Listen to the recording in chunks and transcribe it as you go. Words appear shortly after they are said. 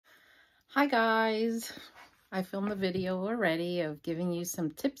Hi guys, I filmed the video already of giving you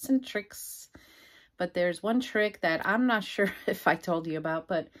some tips and tricks, but there's one trick that I'm not sure if I told you about,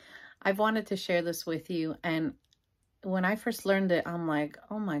 but I've wanted to share this with you. And when I first learned it, I'm like,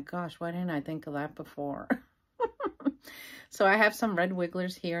 oh my gosh, why didn't I think of that before? So I have some red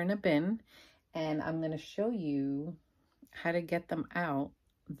wigglers here in a bin, and I'm going to show you how to get them out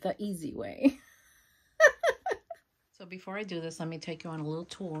the easy way. So before I do this, let me take you on a little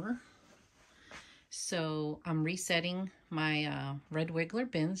tour. So I'm resetting my red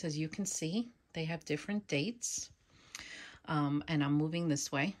wiggler bins. As you can see, they have different dates, and I'm moving this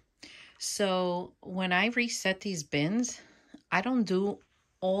way. So when I reset these bins, I don't do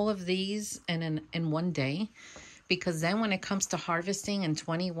all of these in one day, because then when it comes to harvesting in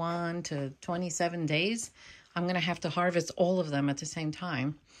 21 to 27 days, I'm going to have to harvest all of them at the same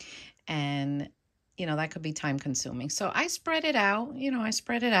time. And, you know, that could be time consuming. So I spread it out, I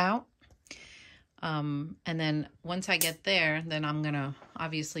spread it out. And then once I get there, then I'm going to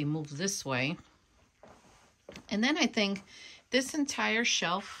obviously move this way. And then I think this entire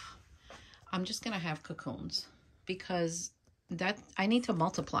shelf, I'm just going to have cocoons, because that I need to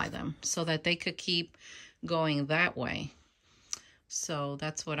multiply them so that they could keep going that way. So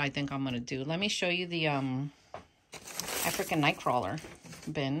that's what I think I'm going to do. Let me show you the African Nightcrawler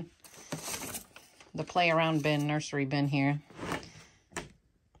bin, the play around bin, nursery bin here.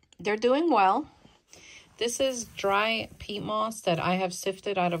 They're doing well. This is dry peat moss that I have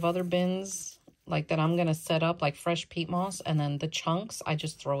sifted out of other bins, like that I'm going to set up like fresh peat moss, and then the chunks, I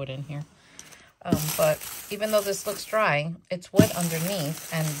just throw it in here. But even though this looks dry, it's wet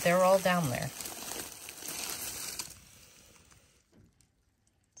underneath, and they're all down there.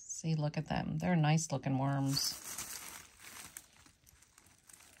 See, look at them. They're nice looking worms.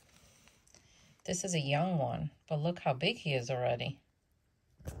 This is a young one, but look how big he is already.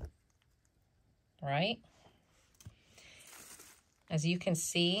 Right? As you can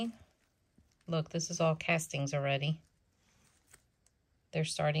see, look, this is all castings already. They're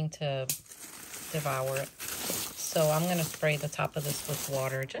starting to devour it. So I'm going to spray the top of this with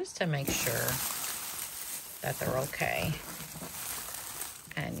water just to make sure that they're okay.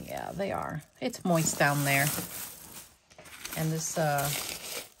 And yeah, they are. It's moist down there. And this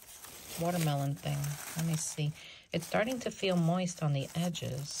watermelon thing, let me see. It's starting to feel moist on the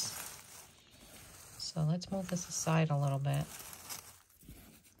edges. So let's move this aside a little bit.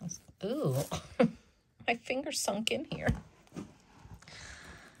 Ooh, my finger sunk in here.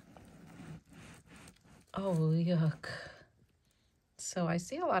 Oh, yuck. So I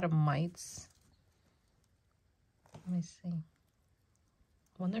see a lot of mites. Let me see.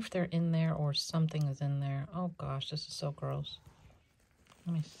 Wonder if they're in there or something is in there. Oh gosh, this is so gross.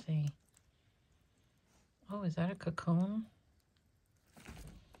 Let me see. Oh, is that a cocoon? I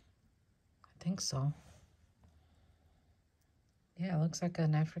think so. Yeah, it looks like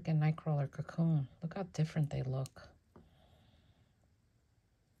an African Nightcrawler cocoon. Look how different they look.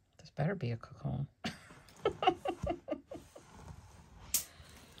 This better be a cocoon.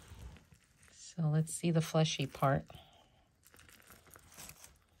 So let's see the fleshy part.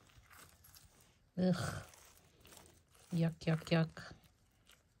 Ugh. Yuck, yuck, yuck.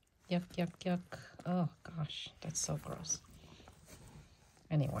 Yuck, yuck, yuck. Oh, gosh, that's so gross.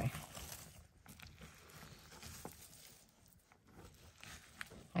 Anyway.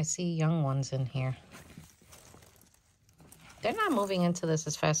 I see young ones in here. They're not moving into this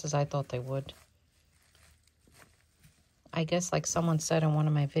as fast as I thought they would. I guess, like someone said in one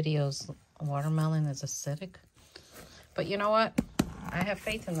of my videos, watermelon is acidic. But you know what? I have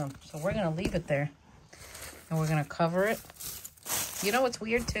faith in them. So we're going to leave it there. And we're going to cover it. You know what's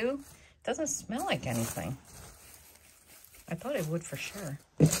weird too? It doesn't smell like anything. I thought it would for sure.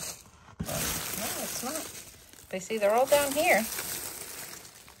 But no, it's not. They see they're all down here.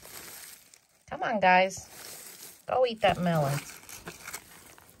 Come on, guys. Go eat that melon.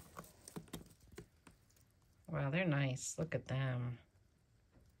 Wow, they're nice. Look at them.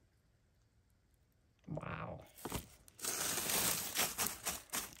 Wow.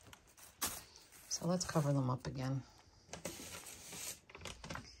 So let's cover them up again.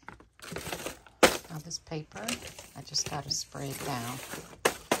 Now this paper, I just got to spray it down.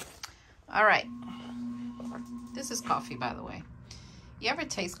 All right. This is coffee, by the way. You ever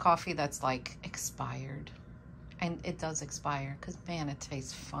taste coffee that's like expired? And it does expire because, man, it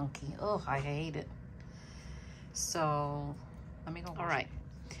tastes funky. Oh, I hate it. So let me go. All right.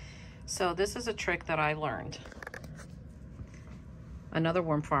 So this is a trick that I learned. Another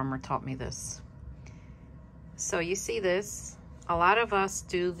worm farmer taught me this. So you see this? A lot of us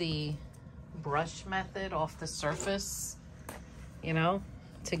do the brush method off the surface, you know?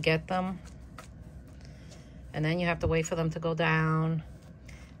 to get them. And then you have to wait for them to go down.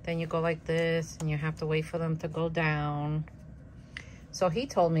 Then you go like this, and you have to wait for them to go down. So he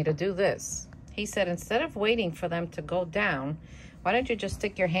told me to do this. He said, instead of waiting for them to go down, why don't you just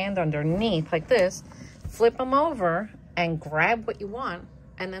stick your hand underneath like this, flip them over, and grab what you want,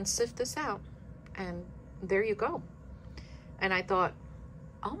 and then sift this out. And there you go. And I thought,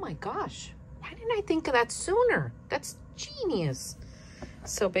 oh my gosh, why didn't I think of that sooner? That's genius.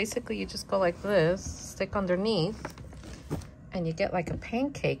 So basically you just go like this, stick underneath, and you get like a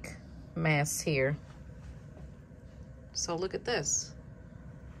pancake mass here. So look at this.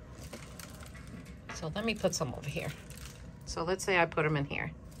 So let me put some over here. So let's say I put them in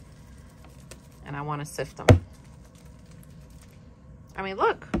here and I want to sift them. I mean,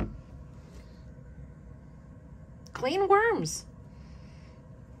 look. Clean worms.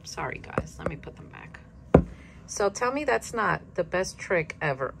 Sorry guys, let me put them back. So tell me that's not the best trick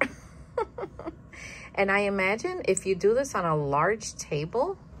ever. And I imagine if you do this on a large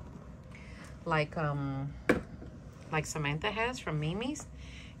table, like Samantha has from Mimi's,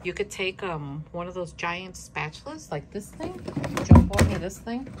 you could take one of those giant spatulas, like this thing. Joe bought me this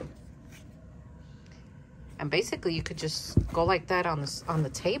thing. And basically you could just go like that on the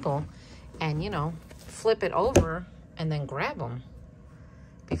table and, you know, flip it over and then grab them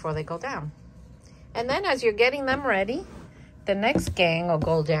before they go down. And then as you're getting them ready, the next gang will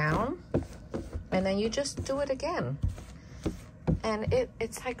go down, and then you just do it again. And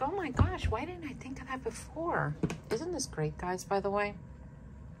it's like, oh my gosh, why didn't I think of that before? Isn't this great, guys, by the way?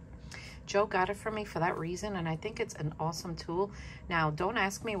 Joe got it for me for that reason, and I think it's an awesome tool. Now, don't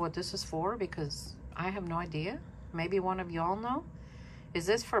ask me what this is for, because I have no idea. Maybe one of y'all know. Is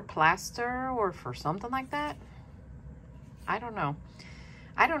this for plaster or for something like that? I don't know.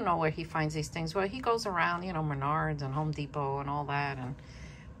 I don't know where he finds these things. Well, he goes around, you know, Menards and Home Depot and all that,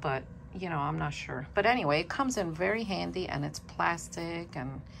 but you know, I'm not sure. But anyway, it comes in very handy, and it's plastic,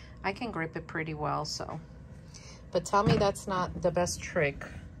 and I can grip it pretty well. So, but tell me that's not the best trick,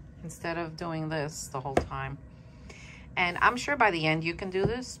 instead of doing this the whole time. And I'm sure by the end you can do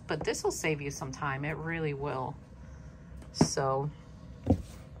this, but this will save you some time. It really will. So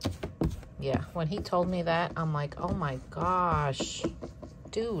yeah, when he told me that, I'm like, oh my gosh,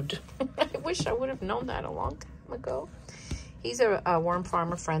 dude. I wish I would have known that a long time ago. He's a worm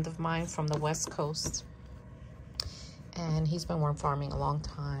farmer friend of mine from the West Coast, and he's been worm farming a long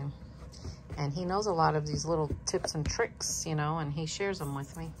time, and he knows a lot of these little tips and tricks, you know, and he shares them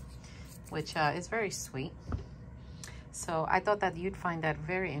with me, which is very sweet. So I thought that you'd find that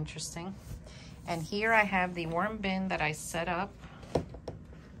very interesting. And here I have the worm bin that I set up.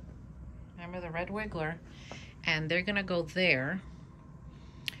 Remember the red wiggler? And they're gonna go there,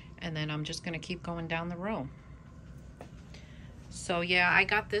 and then I'm just gonna keep going down the row. So yeah, I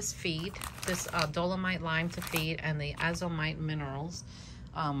got this feed, this Dolomite Lime to feed, and the Azomite Minerals.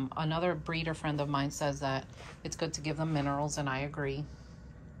 Another breeder friend of mine says that it's good to give them minerals, and I agree.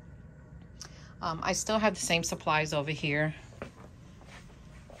 I still have the same supplies over here.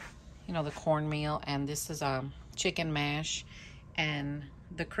 You know, the cornmeal, and this is chicken mash, and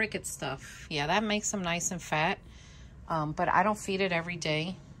the cricket stuff. Yeah, that makes them nice and fat, but I don't feed it every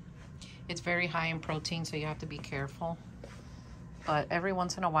day. It's very high in protein, so you have to be careful. But every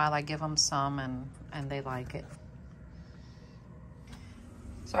once in a while I give them some, and they like it.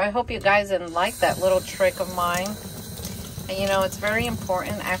 So I hope you guys didn't like that little trick of mine. And you know, it's very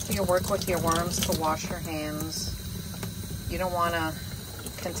important after you work with your worms to wash your hands. You don't want to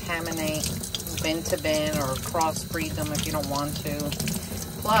contaminate bin to bin or crossbreed them if you don't want to.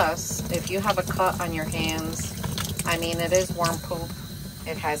 Plus, if you have a cut on your hands, I mean, it is worm poop.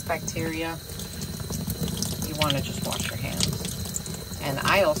 It has bacteria. You want to just wash your hands. And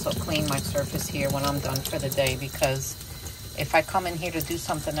I also clean my surface here when I'm done for the day, because if I come in here to do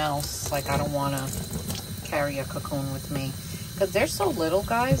something else, like I don't want to carry a cocoon with me. Because they're so little,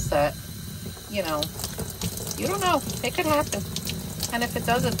 guys, that, you know, you don't know. It could happen. And if it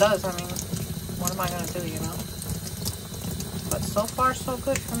does, it does. I mean, what am I going to do, you know? But so far, so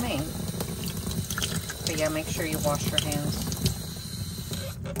good for me. But yeah, make sure you wash your hands.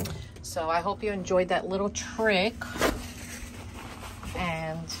 So I hope you enjoyed that little trick.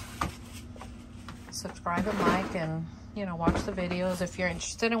 And subscribe and like, and, you know, watch the videos. If you're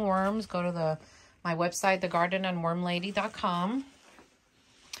interested in worms, go to my website, thegardenandwormlady.com.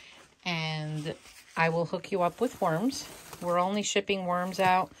 And I will hook you up with worms. We're only shipping worms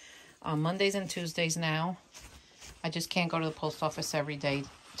out on Mondays and Tuesdays now. I just can't go to the post office every day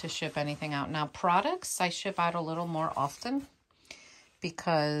to ship anything out. Now, products, I ship out a little more often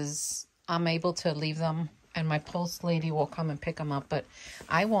because I'm able to leave them and my post lady will come and pick them up. But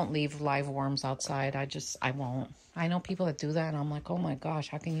I won't leave live worms outside. I won't. I know people that do that, and I'm like, oh my gosh,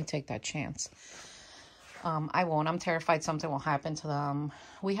 how can you take that chance? I won't. I'm terrified something will happen to them.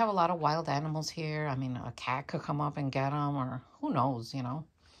 We have a lot of wild animals here. I mean, a cat could come up and get them, or who knows, you know.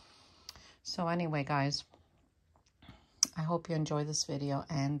 So anyway, guys, I hope you enjoy this video,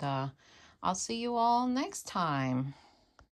 and I'll see you all next time.